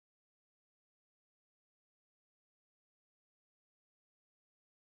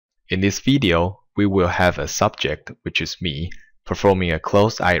In this video, we will have a subject, which is me, performing a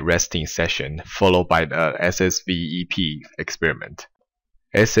closed-eye resting session followed by the SSVEP experiment.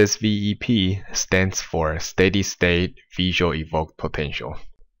 SSVEP stands for Steady State Visual Evoked Potential.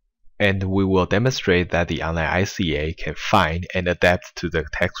 And we will demonstrate that the online ICA can find and adapt to the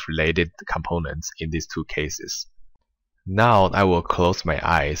text-related components in these two cases. Now I will close my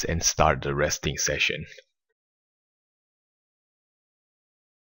eyes and start the resting session.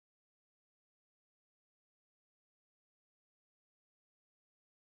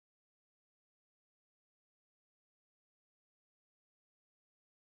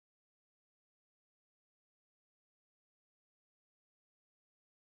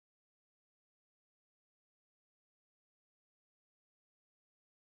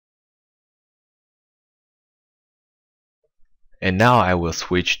 And now I will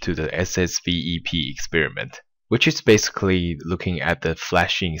switch to the SSVEP experiment, which is basically looking at the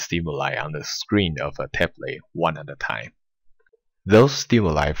flashing stimuli on the screen of a tablet one at a time. Those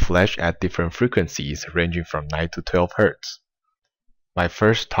stimuli flash at different frequencies ranging from 9 to 12 Hz. My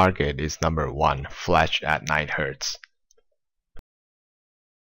first target is number 1, flash at 9 Hz.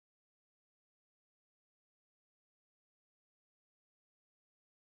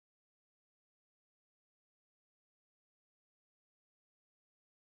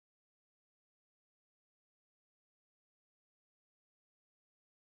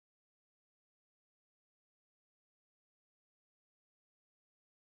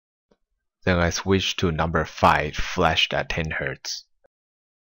 Then I switch to number 5, flashed at 10 Hz.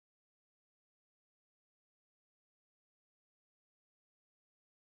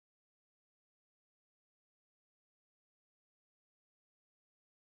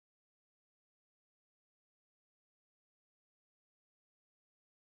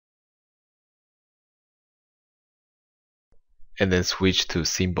 And then switch to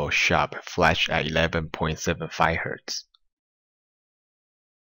symbol sharp, flash at 11.75 Hz.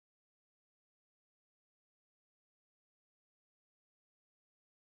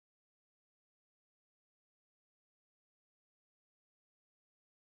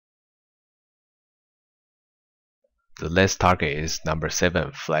 The last target is number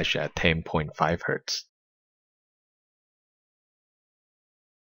 7, flash at 10.5 Hz.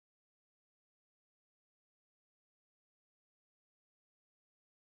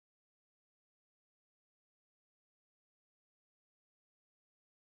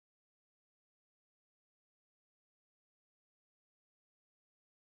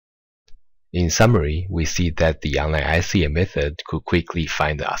 In summary, we see that the online ICA method could quickly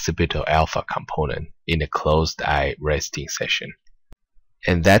find the occipital alpha component in a closed-eye resting session.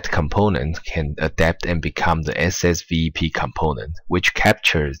 And that component can adapt and become the SSVEP component, which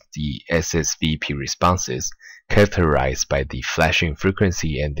captures the SSVEP responses characterized by the flashing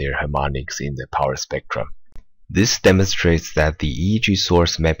frequency and their harmonics in the power spectrum. This demonstrates that the EEG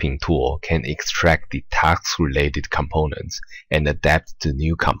source mapping tool can extract the task-related components and adapt to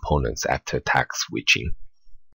new components after task switching.